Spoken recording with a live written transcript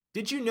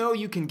Did you know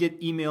you can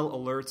get email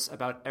alerts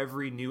about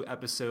every new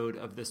episode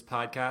of this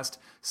podcast?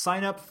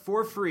 Sign up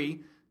for free.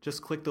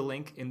 Just click the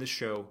link in the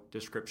show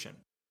description.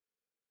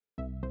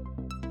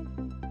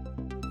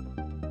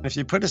 If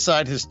you put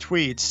aside his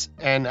tweets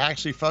and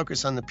actually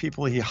focus on the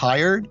people he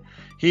hired,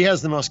 he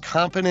has the most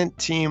competent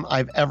team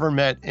I've ever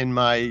met in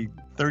my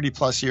 30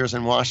 plus years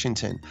in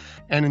Washington.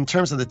 And in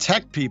terms of the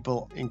tech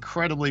people,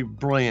 incredibly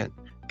brilliant.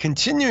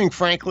 Continuing,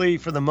 frankly,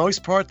 for the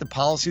most part, the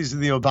policies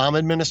of the Obama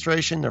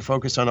administration. They're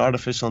focused on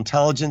artificial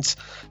intelligence,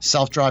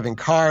 self-driving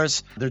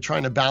cars. They're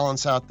trying to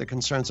balance out the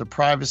concerns of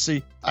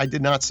privacy. I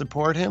did not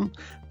support him,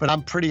 but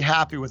I'm pretty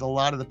happy with a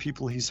lot of the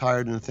people he's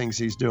hired and the things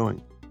he's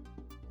doing.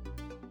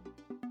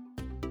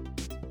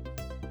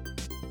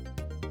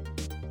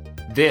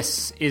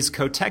 This is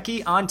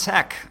Kotecki on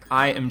Tech.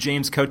 I am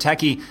James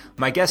Kotecki.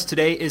 My guest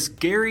today is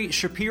Gary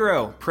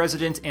Shapiro,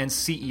 President and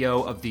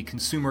CEO of the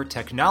Consumer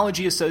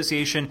Technology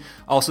Association,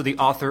 also the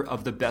author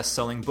of the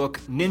best-selling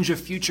book, Ninja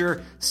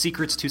Future: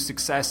 Secrets to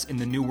Success in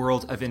the New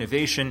World of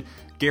Innovation.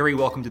 Gary,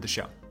 welcome to the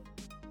show.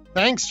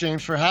 Thanks,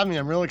 James, for having me.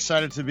 I'm real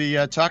excited to be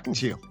talking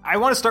to you. I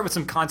want to start with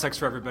some context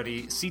for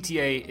everybody.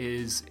 CTA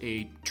is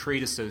a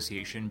trade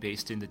association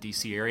based in the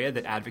DC area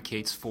that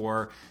advocates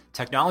for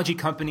technology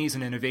companies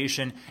and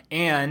innovation,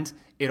 and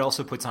it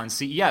also puts on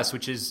CES,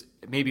 which is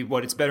maybe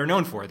what it's better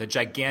known for, the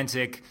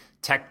gigantic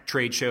tech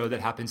trade show that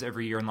happens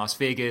every year in Las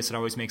Vegas. It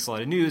always makes a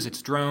lot of news.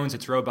 It's drones,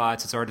 it's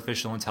robots, it's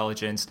artificial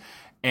intelligence.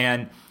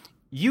 And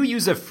you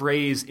use a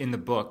phrase in the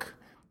book,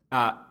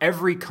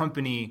 every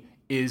company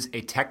is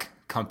a tech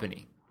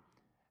company.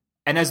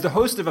 And as the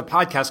host of a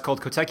podcast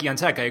called Kotecki on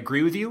Tech, I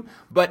agree with you,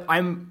 but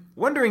I'm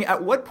wondering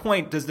at what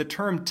point does the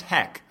term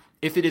tech,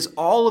 if it is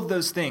all of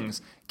those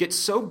things, get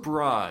so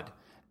broad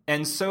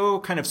and so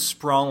kind of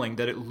sprawling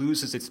that it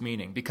loses its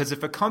meaning? Because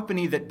if a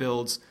company that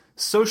builds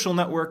social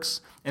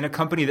networks and a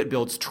company that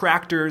builds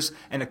tractors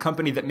and a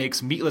company that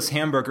makes meatless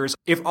hamburgers,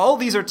 if all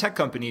these are tech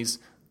companies,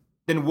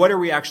 then what are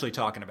we actually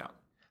talking about?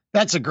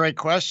 That's a great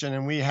question,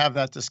 and we have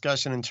that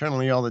discussion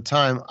internally all the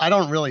time. I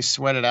don't really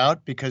sweat it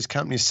out because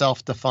companies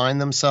self-define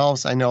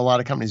themselves. I know a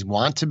lot of companies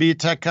want to be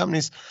tech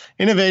companies.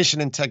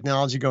 Innovation and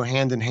technology go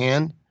hand in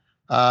hand.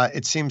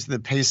 It seems the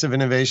pace of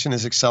innovation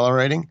is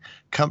accelerating.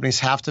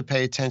 Companies have to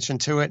pay attention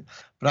to it.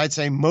 But I'd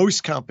say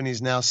most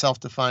companies now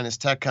self-define as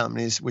tech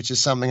companies, which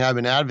is something I've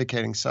been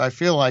advocating. So I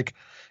feel like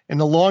in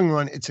the long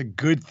run, it's a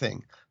good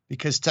thing,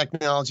 because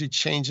technology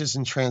changes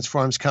and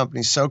transforms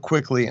companies so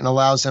quickly and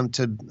allows them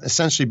to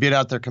essentially beat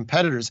out their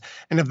competitors.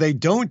 And if they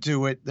don't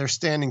do it, they're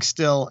standing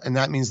still, and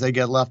that means they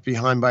get left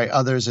behind by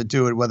others that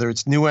do it, whether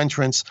it's new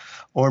entrants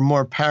or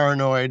more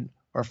paranoid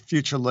or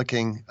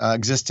future-looking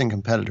existing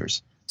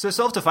competitors. So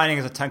self-defining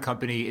as a tech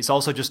company is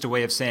also just a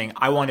way of saying,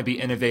 I want to be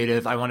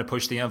innovative, I want to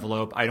push the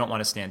envelope, I don't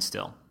want to stand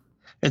still.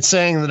 It's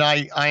saying that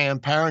I am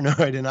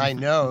paranoid and I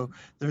know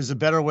there's a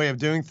better way of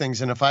doing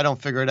things. And if I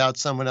don't figure it out,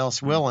 someone else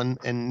will.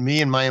 And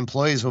me and my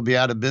employees will be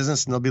out of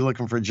business and they'll be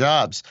looking for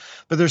jobs.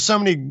 But there's so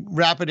many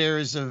rapid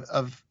areas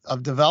of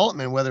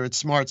development, whether it's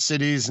smart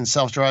cities and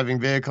self-driving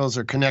vehicles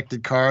or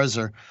connected cars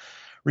or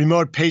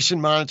remote patient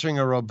monitoring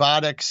or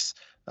robotics,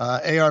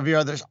 AR,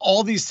 VR. There's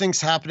all these things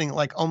happening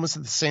like almost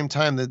at the same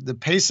time. The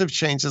pace of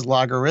change is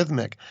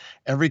logarithmic.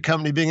 Every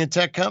company being a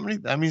tech company,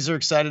 that means they're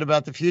excited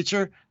about the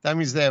future. That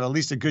means they have at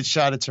least a good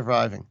shot at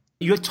surviving.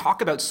 You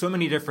talk about so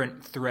many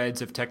different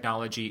threads of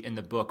technology in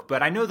the book,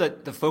 but I know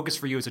that the focus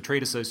for you as a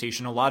trade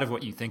association, a lot of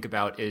what you think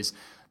about is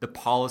the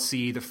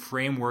policy, the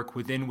framework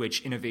within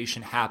which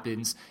innovation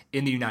happens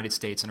in the United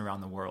States and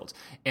around the world.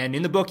 And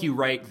in the book, you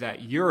write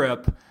that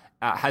Europe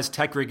has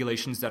tech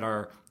regulations that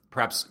are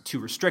perhaps too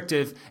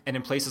restrictive. And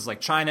in places like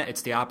China,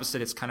 it's the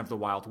opposite. It's kind of the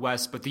Wild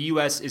West. But the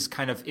US is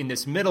kind of in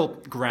this middle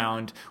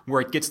ground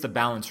where it gets the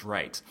balance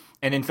right.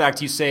 And in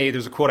fact, you say,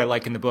 there's a quote I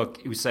like in the book,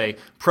 you say,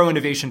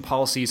 pro-innovation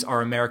policies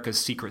are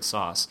America's secret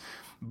sauce.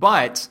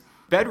 But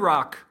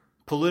bedrock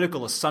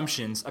political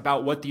assumptions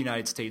about what the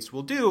United States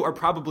will do are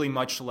probably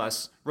much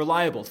less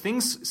reliable.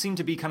 Things seem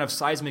to be kind of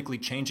seismically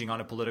changing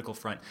on a political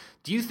front.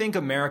 Do you think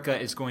America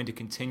is going to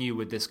continue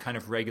with this kind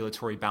of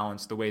regulatory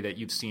balance the way that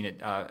you've seen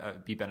it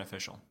be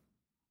beneficial?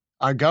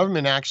 Our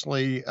government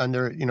actually,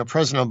 under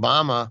President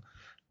Obama,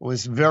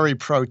 was very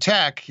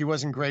pro-tech. He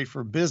wasn't great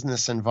for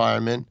business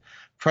environment.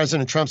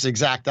 President Trump's the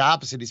exact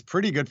opposite. He's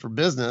pretty good for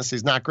business.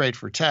 He's not great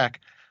for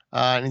tech,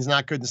 and he's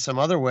not good in some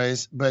other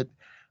ways. But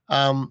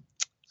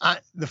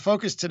the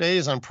focus today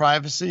is on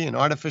privacy and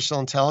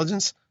artificial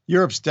intelligence.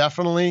 Europe's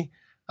definitely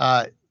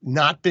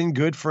not been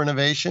good for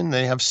innovation.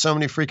 They have so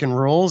many freaking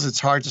rules.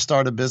 It's hard to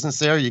start a business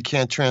there. You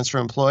can't transfer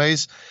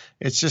employees.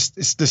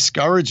 It's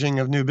discouraging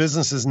of new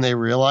businesses, and they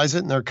realize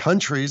it. And there are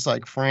countries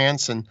like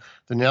France and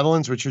the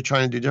Netherlands, which are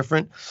trying to do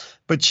different.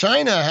 But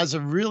China has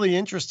a really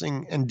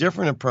interesting and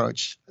different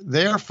approach.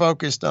 They're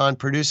focused on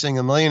producing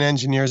 1 million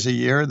engineers a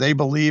year. They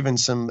believe in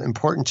some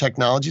important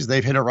technologies.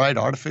 They've hit it right.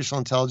 Artificial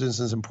intelligence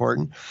is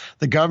important.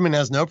 The government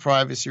has no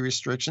privacy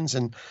restrictions,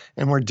 and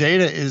where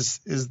data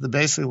is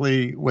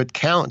basically what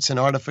counts in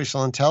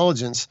artificial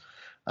intelligence,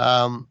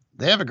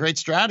 they have a great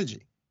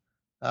strategy.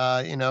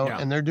 Yeah.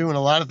 and they're doing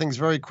a lot of things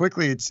very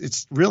quickly.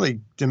 It's really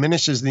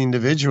diminishes the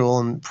individual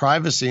and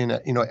privacy, and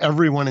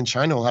everyone in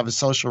China will have a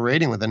social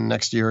rating within the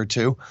next year or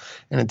two,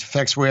 and it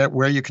affects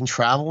where you can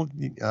travel,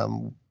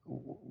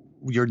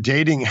 your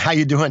dating, how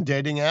you do on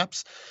dating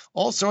apps,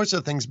 all sorts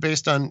of things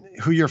based on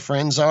who your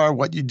friends are,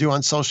 what you do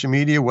on social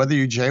media, whether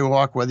you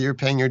jaywalk, whether you're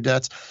paying your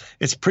debts.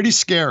 It's pretty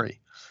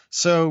scary.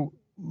 So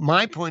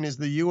my point is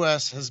the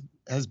U.S.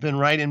 has been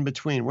right in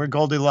between. We're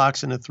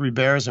Goldilocks and the Three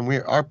Bears,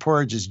 and our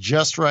porridge is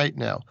just right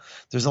now.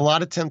 There's a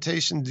lot of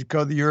temptation to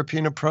go the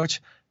European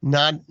approach,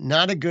 not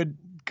a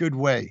good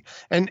way.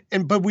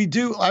 But we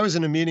do. I was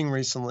in a meeting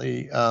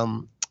recently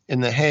in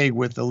The Hague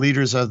with the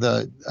leaders of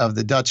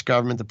the Dutch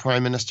government, the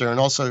prime minister, and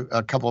also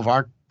a couple of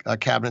our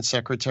cabinet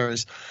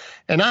secretaries.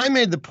 And I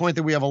made the point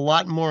that we have a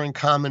lot more in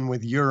common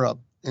with Europe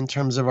in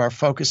terms of our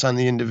focus on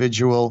the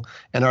individual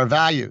and our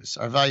values,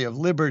 our value of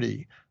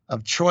liberty,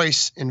 of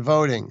choice in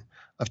voting,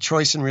 of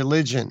choice in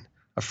religion,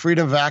 of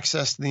freedom of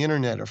access to the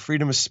internet, of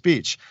freedom of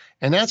speech.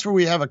 And that's where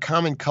we have a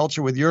common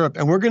culture with Europe.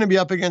 And we're going to be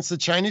up against the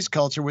Chinese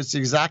culture, which is the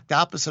exact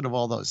opposite of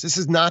all those. This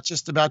is not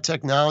just about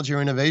technology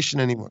or innovation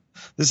anymore.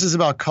 This is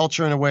about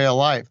culture and a way of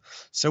life.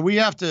 So we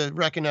have to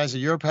recognize that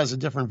Europe has a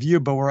different view,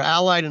 but we're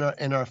allied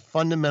in our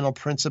fundamental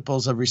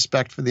principles of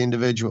respect for the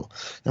individual.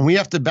 And we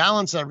have to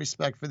balance that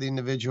respect for the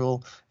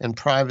individual and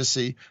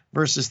privacy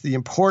versus the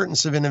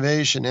importance of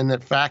innovation. And in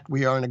fact,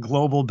 we are in a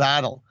global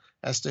battle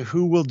as to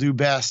who will do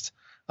best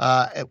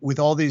with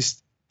all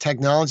these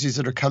technologies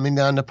that are coming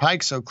down the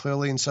pike so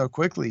clearly and so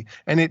quickly.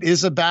 And it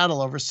is a battle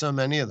over so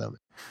many of them.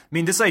 I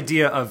mean, this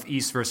idea of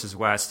East versus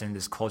West and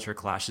this culture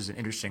clash is an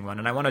interesting one.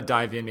 And I want to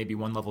dive in maybe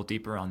one level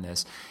deeper on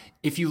this.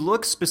 If you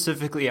look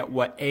specifically at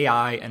what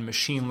AI and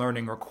machine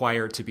learning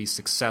require to be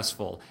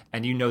successful,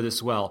 and you know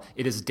this well,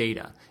 it is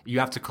data. You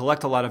have to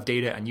collect a lot of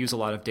data and use a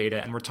lot of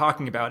data. And we're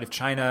talking about if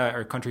China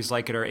or countries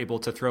like it are able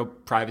to throw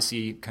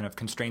privacy kind of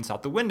constraints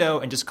out the window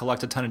and just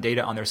collect a ton of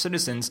data on their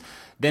citizens,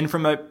 then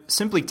from a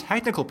simply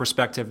technical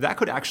perspective, that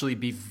could actually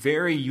be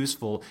very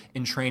useful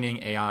in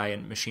training AI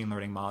and machine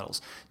learning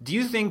models. Do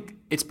you think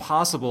it's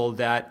possible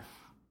that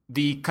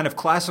the kind of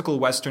classical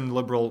Western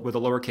liberal with a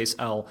lowercase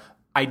l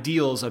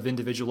ideals of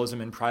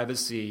individualism and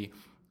privacy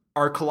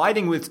are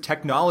colliding with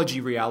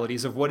technology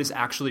realities of what is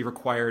actually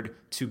required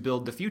to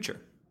build the future?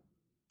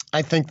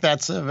 I think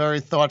that's a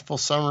very thoughtful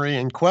summary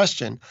and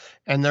question.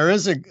 And there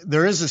is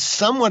a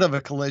somewhat of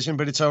a collision,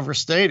 but it's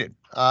overstated.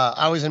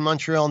 I was in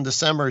Montreal in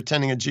December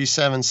attending a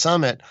G7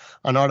 summit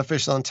on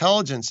artificial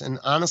intelligence. And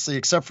honestly,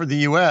 except for the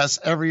U.S.,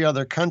 every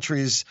other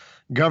country's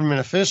government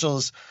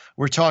officials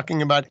were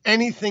talking about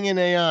anything in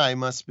AI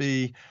must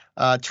be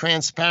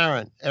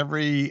transparent.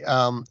 Every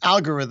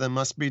algorithm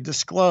must be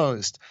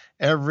disclosed.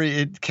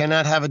 It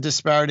cannot have a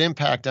disparate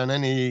impact on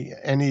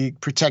any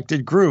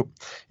protected group.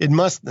 It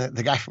must.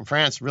 The guy from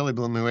France really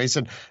blew me away. He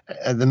said,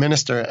 the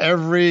minister,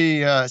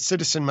 every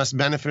citizen must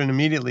benefit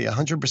immediately.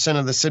 100%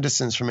 of the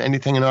citizens from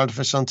anything in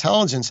artificial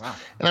intelligence. Wow.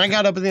 And I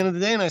got up at the end of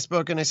the day and I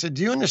spoke and I said,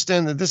 do you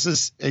understand that this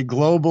is a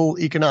global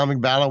economic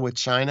battle with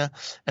China?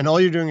 And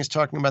all you're doing is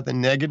talking about the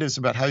negatives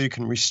about how you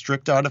can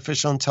restrict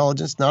artificial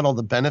intelligence, not all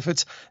the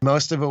benefits.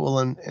 Most of it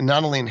will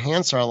not only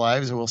enhance our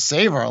lives, it will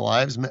save our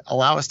lives,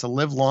 allow us to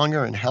live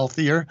longer and healthier,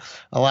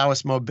 allow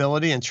us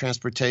mobility and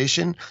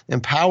transportation,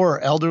 empower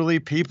elderly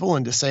people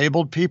and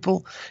disabled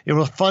people. It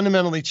will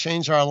fundamentally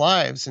change our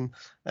lives and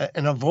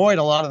avoid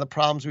a lot of the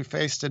problems we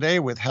face today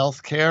with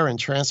healthcare and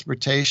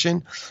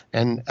transportation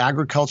and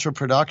agricultural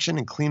production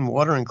and clean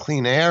water and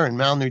clean air and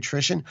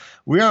malnutrition.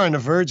 We are on the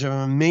verge of an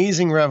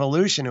amazing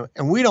revolution,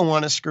 and we don't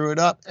want to screw it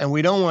up, and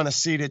we don't want to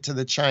cede it to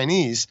the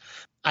Chinese.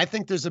 I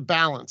think there's a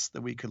balance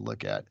that we could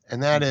look at,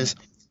 and that is,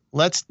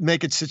 let's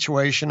make it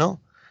situational.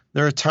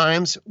 There are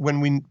times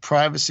when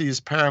privacy is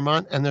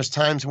paramount, and there's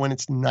times when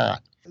it's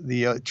not.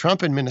 The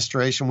Trump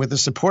administration, with the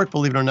support,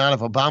 believe it or not,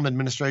 of Obama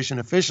administration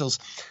officials,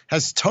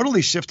 has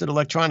totally shifted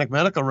electronic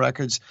medical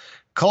records,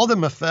 called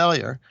them a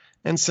failure,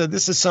 and said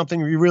this is something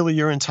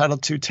you're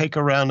entitled to take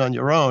around on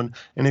your own.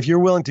 And if you're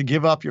willing to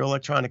give up your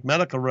electronic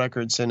medical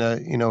records in a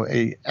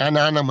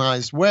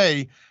anonymized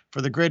way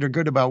for the greater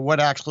good about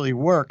what actually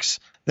works,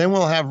 then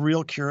we'll have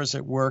real cures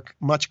that work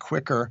much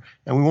quicker,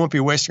 and we won't be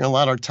wasting a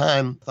lot of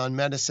time on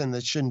medicine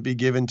that shouldn't be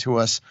given to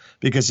us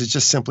because it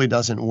just simply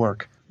doesn't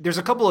work. There's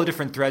a couple of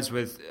different threads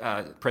with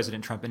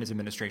President Trump and his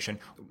administration.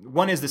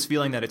 One is this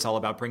feeling that it's all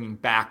about bringing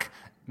back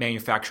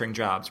manufacturing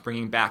jobs,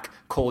 bringing back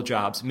coal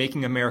jobs,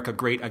 making America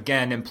great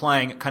again,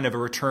 implying kind of a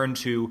return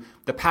to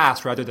the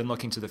past rather than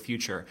looking to the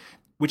future,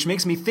 which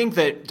makes me think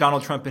that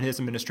Donald Trump and his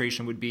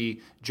administration would be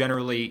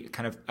generally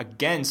kind of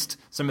against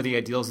some of the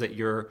ideals that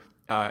your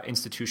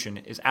institution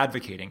is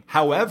advocating.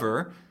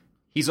 However,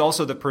 he's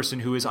also the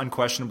person who is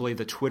unquestionably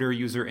the Twitter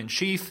user in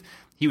chief.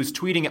 He was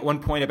tweeting at one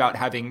point about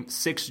having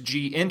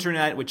 6G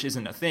internet, which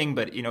isn't a thing,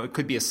 but it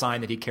could be a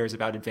sign that he cares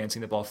about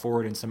advancing the ball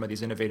forward in some of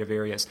these innovative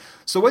areas.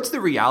 So what's the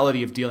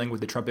reality of dealing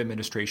with the Trump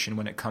administration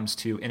when it comes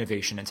to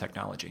innovation and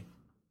technology?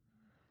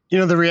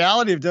 The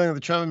reality of dealing with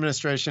the Trump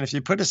administration, if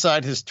you put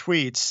aside his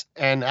tweets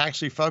and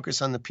actually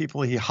focus on the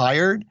people he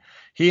hired,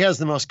 he has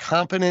the most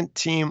competent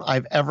team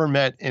I've ever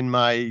met in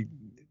my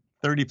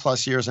 30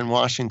 plus years in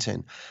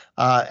Washington.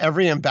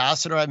 Every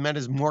ambassador I've met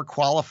is more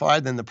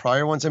qualified than the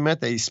prior ones I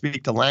met. They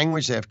speak the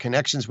language. They have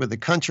connections with the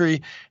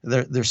country.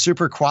 They're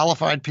super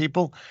qualified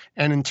people.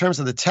 And in terms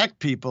of the tech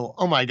people,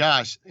 oh my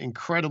gosh,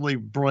 incredibly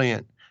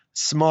brilliant,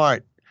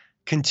 smart,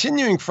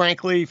 continuing,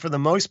 frankly, for the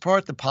most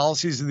part, the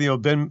policies of the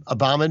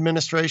Obama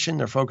administration.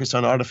 They're focused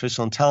on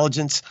artificial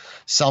intelligence,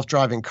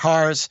 self-driving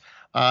cars.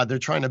 They're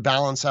trying to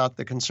balance out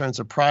the concerns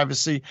of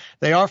privacy.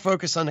 They are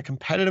focused on the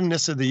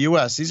competitiveness of the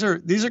U.S. These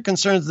are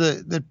concerns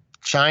that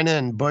China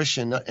and Bush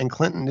and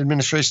Clinton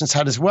administrations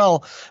had as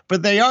well,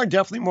 but they are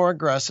definitely more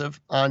aggressive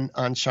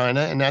on China,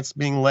 and that's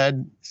being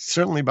led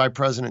certainly by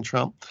President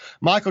Trump.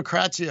 Michael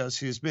Kratsios,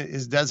 who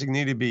is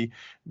designated to be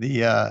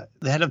the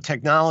head of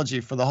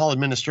technology for the whole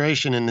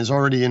administration and is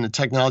already in the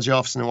technology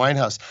office in the White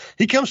House,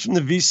 he comes from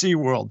the VC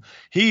world.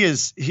 He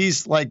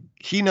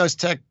knows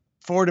tech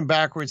forward and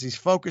backwards. He's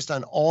focused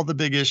on all the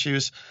big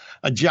issues.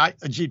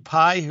 Ajit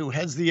Pai, who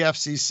heads the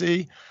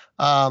FCC,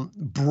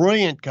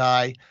 brilliant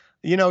guy.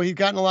 He's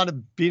gotten a lot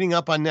of beating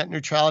up on net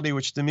neutrality,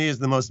 which to me is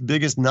the most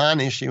biggest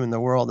non-issue in the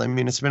world. I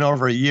mean, it's been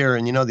over a year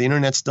and, the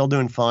internet's still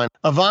doing fine.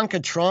 Ivanka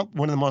Trump,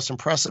 one of the most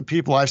impressive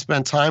people I've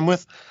spent time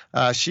with,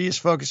 she is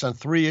focused on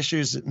 3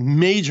 issues,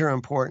 major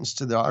importance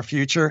to our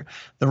future: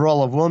 the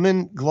role of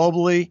women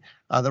globally,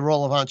 the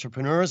role of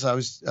entrepreneurs.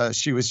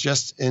 She was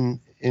just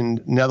in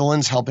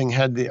Netherlands helping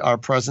head our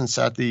presence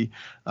at the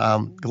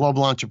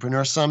Global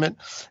Entrepreneur Summit.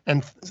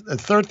 And the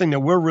third thing that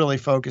we're really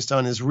focused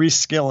on is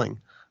reskilling.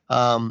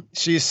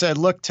 She said,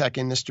 look, tech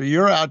industry,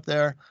 you're out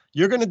there.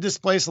 You're going to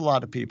displace a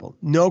lot of people.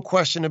 No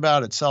question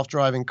about it.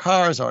 Self-driving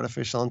cars,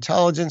 artificial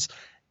intelligence,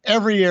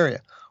 every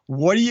area.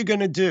 What are you going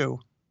to do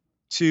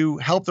to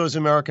help those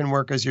American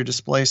workers you're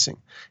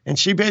displacing? And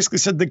she basically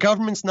said, the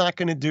government's not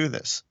going to do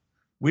this.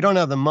 We don't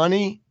have the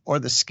money or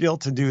the skill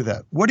to do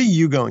that. What are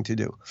you going to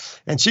do?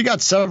 And she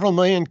got several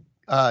million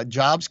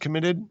jobs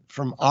committed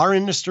from our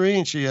industry,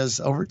 and she has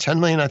over 10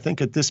 million, I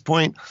think, at this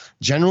point,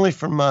 generally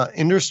from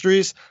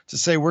industries, to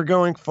say we're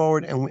going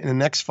forward, and in the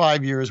next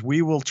 5 years,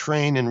 we will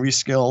train and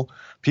reskill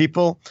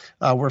people.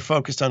 We're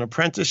focused on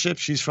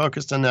apprenticeships. She's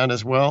focused on that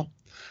as well.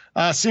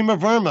 Seema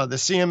Verma, the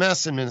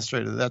CMS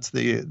administrator, that's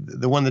the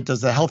one that does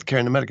the healthcare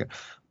and the Medicare.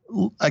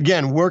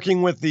 Again,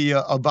 working with the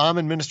Obama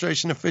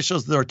administration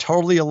officials, they're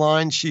totally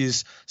aligned.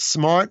 She's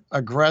smart,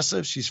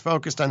 aggressive. She's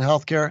focused on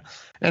healthcare.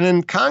 And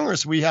in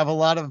Congress, we have a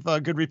lot of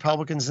good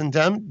Republicans and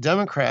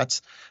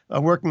Democrats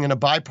working in a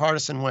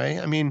bipartisan way.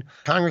 I mean,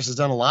 Congress has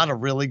done a lot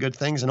of really good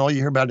things, and all you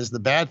hear about is the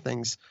bad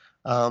things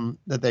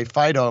that they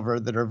fight over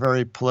that are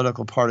very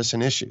political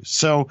partisan issues.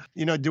 So,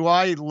 do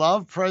I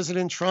love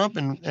President Trump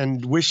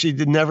and wish he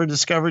never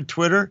discovered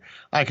Twitter?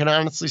 I can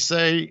honestly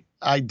say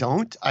I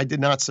don't. I did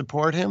not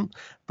support him,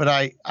 but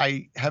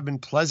I have been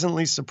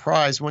pleasantly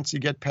surprised once you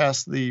get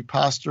past the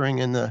posturing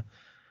and the,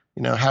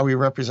 how he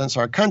represents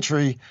our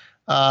country.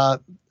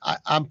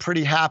 I'm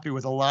pretty happy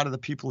with a lot of the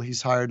people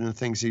he's hired and the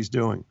things he's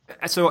doing.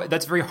 So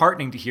that's very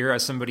heartening to hear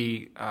as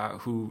somebody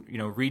who,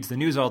 reads the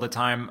news all the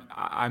time.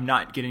 I'm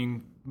not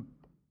getting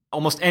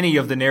almost any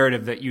of the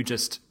narrative that you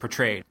just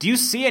portrayed. Do you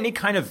see any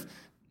kind of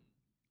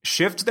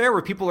shift there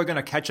where people are going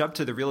to catch up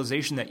to the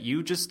realization that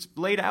you just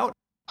laid out?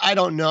 I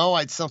don't know.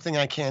 It's something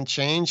I can't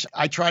change.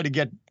 I try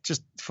to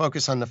just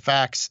focus on the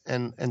facts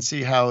and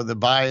see how the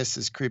bias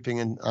is creeping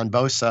in on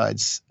both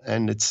sides.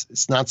 And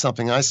it's not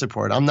something I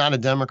support. I'm not a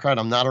Democrat.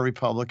 I'm not a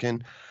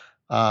Republican.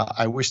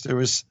 I wish there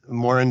was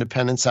more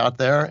independence out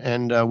there.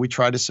 And we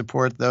try to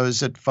support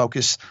those that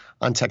focus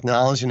on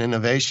technology and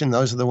innovation.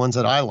 Those are the ones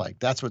that I like.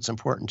 That's what's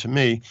important to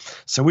me.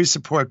 So we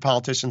support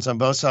politicians on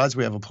both sides.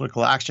 We have a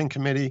political action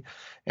committee,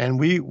 and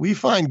we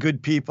find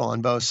good people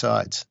on both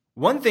sides.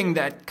 One thing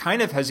that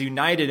kind of has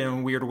united in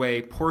a weird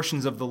way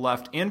portions of the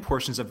left and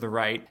portions of the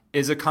right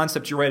is a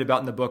concept you write about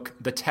in the book,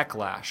 the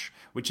Techlash,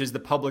 which is the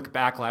public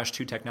backlash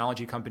to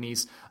technology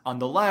companies. On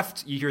the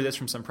left, you hear this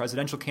from some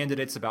presidential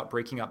candidates about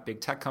breaking up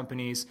big tech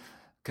companies.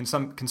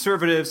 Some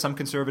conservatives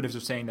are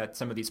saying that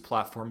some of these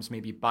platforms may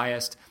be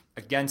biased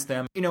against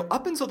them.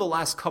 Up until the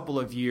last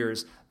couple of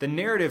years, the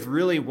narrative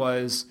really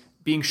was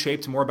being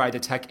shaped more by the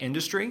tech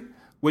industry,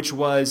 which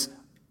was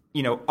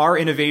our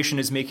innovation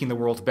is making the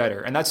world better.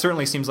 And that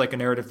certainly seems like a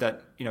narrative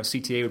that,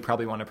 CTA would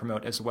probably want to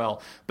promote as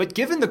well. But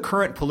given the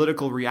current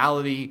political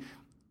reality,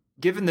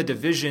 given the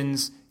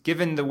divisions,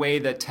 given the way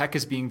that tech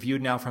is being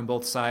viewed now from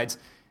both sides,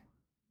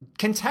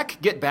 can tech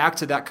get back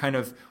to that kind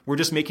of we're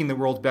just making the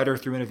world better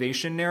through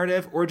innovation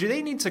narrative? Or do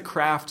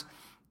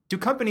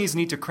companies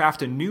need to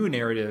craft a new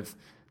narrative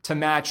to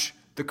match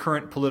the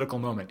current political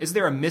moment? Is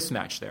there a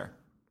mismatch there?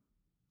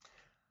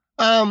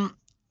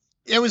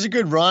 It was a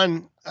good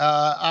run.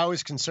 I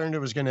was concerned it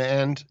was going to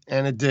end,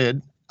 and it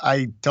did.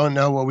 I don't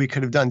know what we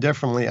could have done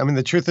differently. I mean,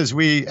 the truth is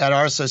at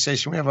our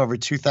association, we have over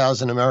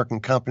 2,000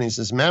 American companies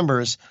as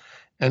members,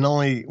 and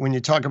only when you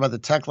talk about the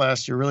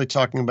Techlash, you're really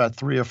talking about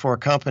 3 or 4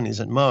 companies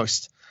at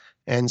most.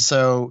 And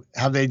so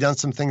have they done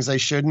some things they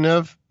shouldn't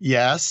have?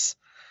 Yes.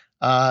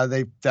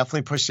 They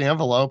definitely push the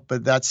envelope,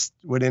 but that's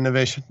what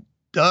innovation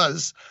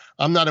does.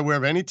 I'm not aware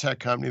of any tech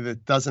company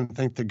that doesn't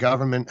think the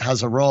government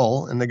has a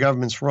role, and the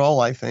government's role,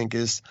 I think,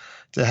 is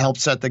to help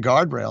set the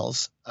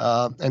guardrails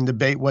and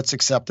debate what's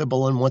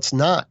acceptable and what's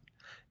not.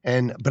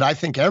 But I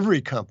think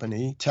every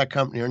company, tech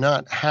company or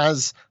not,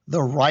 has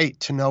the right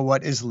to know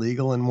what is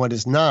legal and what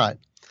is not.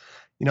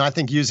 I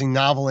think using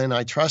novel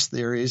antitrust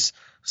theories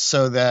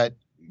so that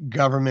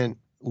government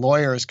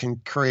lawyers can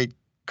create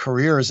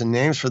careers and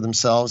names for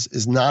themselves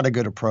is not a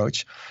good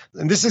approach.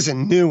 And this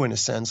isn't new in a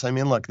sense. I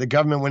mean, look, the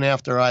government went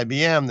after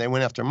IBM, they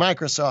went after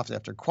Microsoft,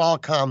 after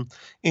Qualcomm,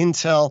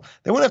 Intel.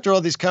 They went after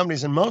all these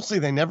companies, and mostly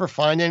they never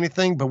find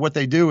anything. But what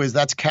they do is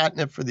that's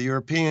catnip for the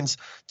Europeans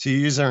to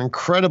use their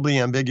incredibly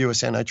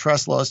ambiguous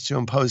antitrust laws to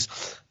impose,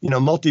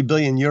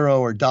 multi-billion euro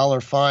or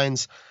dollar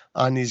fines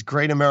on these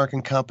great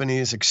American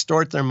companies,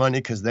 extort their money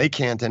because they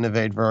can't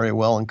innovate very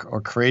well or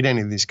create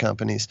any of these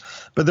companies.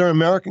 But they're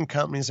American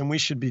companies, and we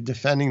should be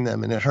defending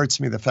them. And it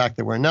hurts me the fact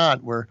that we're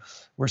not. We're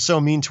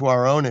so mean to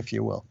our own, if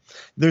you will.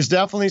 There's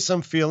definitely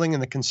some feeling in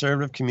the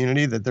conservative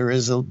community that there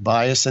is a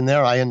bias in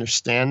there. I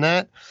understand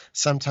that.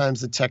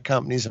 Sometimes the tech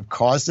companies have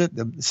caused it,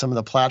 some of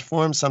the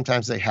platforms.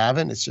 Sometimes they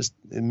haven't. It's just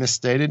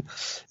misstated.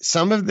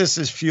 Some of this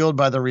is fueled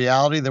by the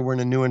reality that we're in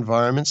a new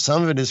environment.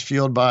 Some of it is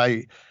fueled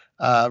by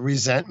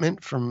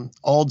resentment from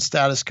old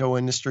status quo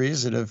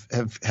industries that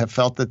have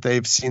felt that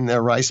they've seen their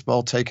rice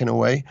bowl taken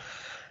away.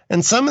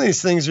 And some of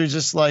these things are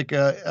just like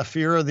a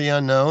fear of the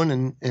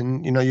unknown,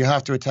 and you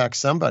have to attack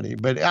somebody.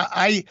 But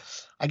I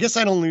guess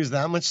I don't lose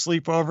that much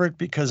sleep over it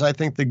because I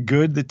think the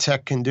good that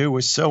tech can do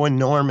is so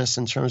enormous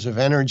in terms of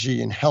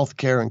energy and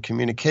healthcare and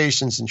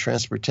communications and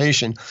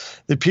transportation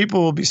that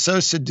people will be so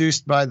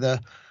seduced by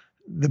the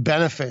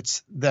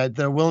benefits that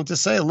they're willing to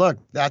say, look,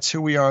 that's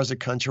who we are as a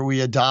country.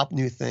 We adopt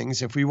new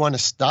things. If we want to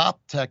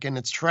stop tech in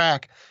its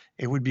track,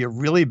 it would be a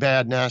really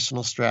bad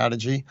national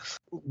strategy.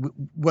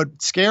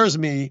 What scares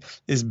me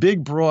is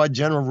big, broad,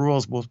 general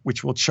rules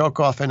which will choke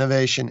off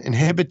innovation,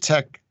 inhibit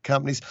tech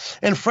companies.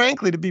 And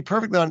frankly, to be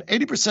perfectly honest,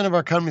 80% of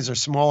our companies are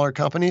smaller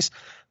companies.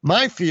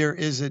 My fear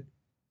is that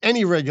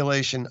any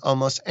regulation,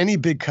 almost any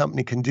big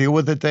company can deal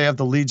with it. They have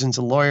the legions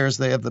of lawyers.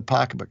 They have the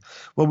pocketbook.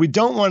 What we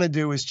don't want to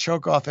do is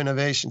choke off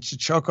innovation, to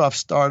choke off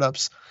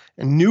startups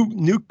and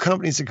new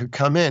companies that could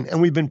come in.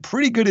 And we've been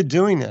pretty good at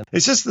doing that.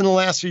 It's just in the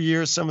last few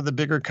years, some of the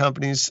bigger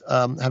companies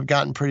have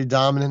gotten pretty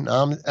dominant.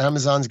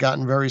 Amazon's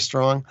gotten very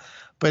strong.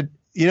 But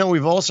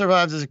we've all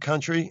survived as a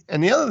country.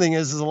 And the other thing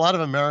is a lot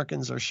of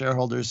Americans are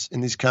shareholders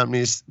in these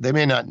companies. They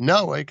may not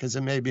know it because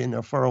it may be in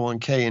their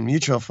 401k and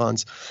mutual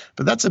funds,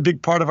 but that's a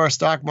big part of our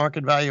stock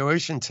market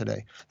valuation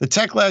today. The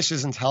Techlash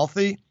isn't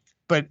healthy,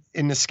 but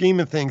in the scheme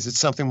of things, it's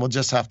something we'll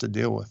just have to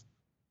deal with.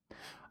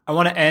 I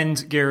want to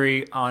end,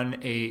 Gary, on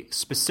a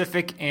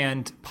specific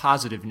and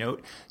positive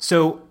note.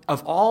 So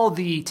of all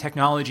the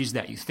technologies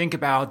that you think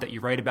about, that you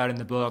write about in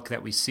the book,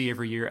 that we see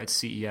every year at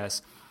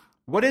CES,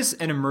 what is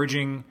an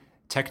emerging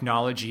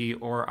technology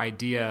or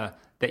idea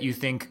that you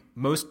think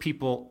most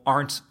people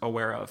aren't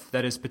aware of,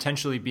 that is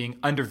potentially being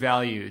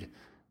undervalued,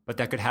 but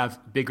that could have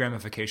big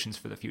ramifications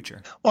for the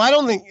future? Well, I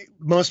don't think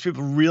most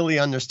people really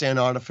understand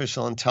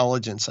artificial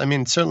intelligence. I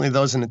mean, certainly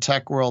those in the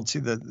tech world see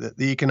the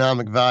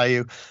economic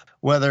value,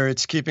 whether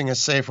it's keeping us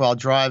safe while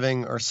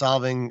driving or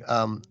solving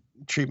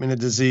treatment of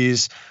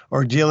disease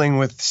or dealing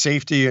with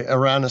safety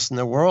around us in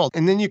the world.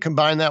 And then you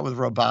combine that with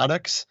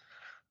robotics,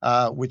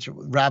 which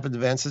rapid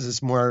advances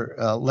is more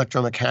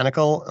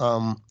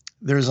electromechanical.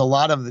 There's a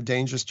lot of the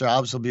dangerous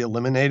jobs will be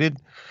eliminated.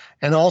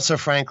 And also,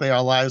 frankly,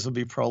 our lives will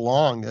be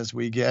prolonged as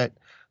we get,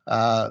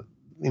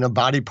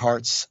 body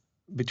parts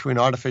between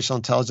artificial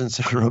intelligence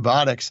and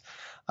robotics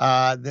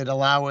that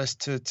allow us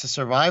to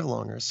survive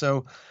longer.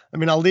 So, I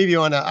mean, I'll leave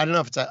you on I don't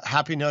know if it's a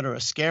happy note or a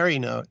scary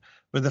note,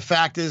 but the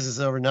fact is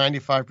over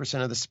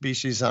 95% of the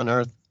species on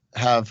Earth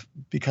have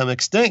become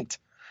extinct.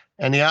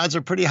 And the odds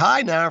are pretty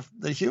high now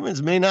that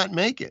humans may not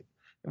make it,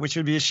 which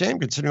would be a shame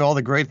considering all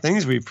the great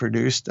things we've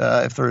produced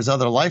if there's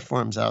other life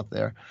forms out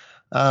there.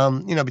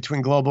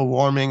 Between global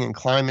warming and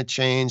climate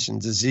change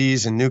and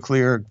disease and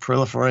nuclear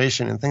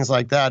proliferation and things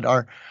like that,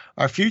 our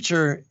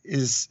future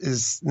is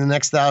the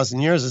next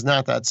 1,000 years is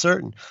not that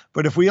certain.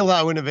 But if we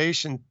allow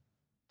innovation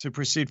to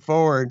proceed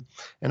forward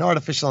and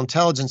artificial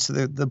intelligence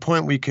to the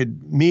point we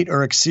could meet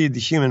or exceed the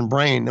human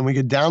brain, and we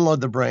could download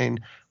the brain,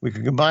 we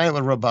could combine it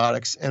with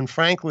robotics, and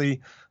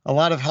frankly, a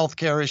lot of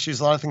healthcare issues,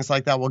 a lot of things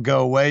like that will go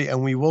away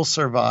and we will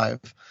survive,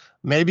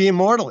 maybe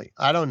immortally.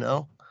 I don't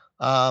know.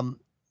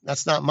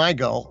 That's not my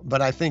goal,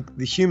 but I think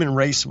the human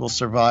race will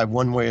survive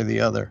one way or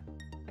the other.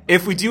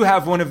 If we do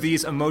have one of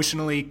these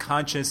emotionally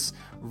conscious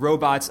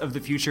robots of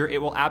the future,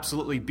 it will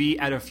absolutely be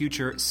at a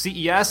future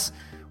CES,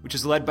 which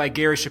is led by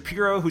Gary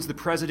Shapiro, who's the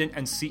president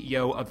and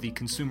CEO of the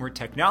Consumer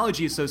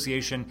Technology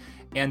Association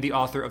and the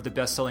author of the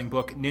best-selling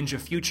book Ninja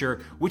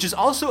Future, which is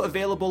also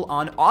available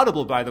on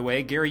Audible, by the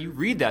way. Gary, you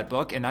read that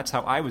book, and that's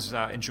how I was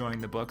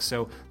enjoying the book.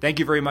 So thank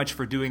you very much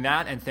for doing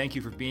that, and thank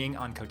you for being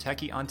on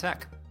Kotecki on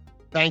Tech.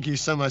 Thank you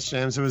so much,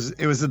 James.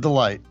 It was a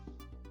delight.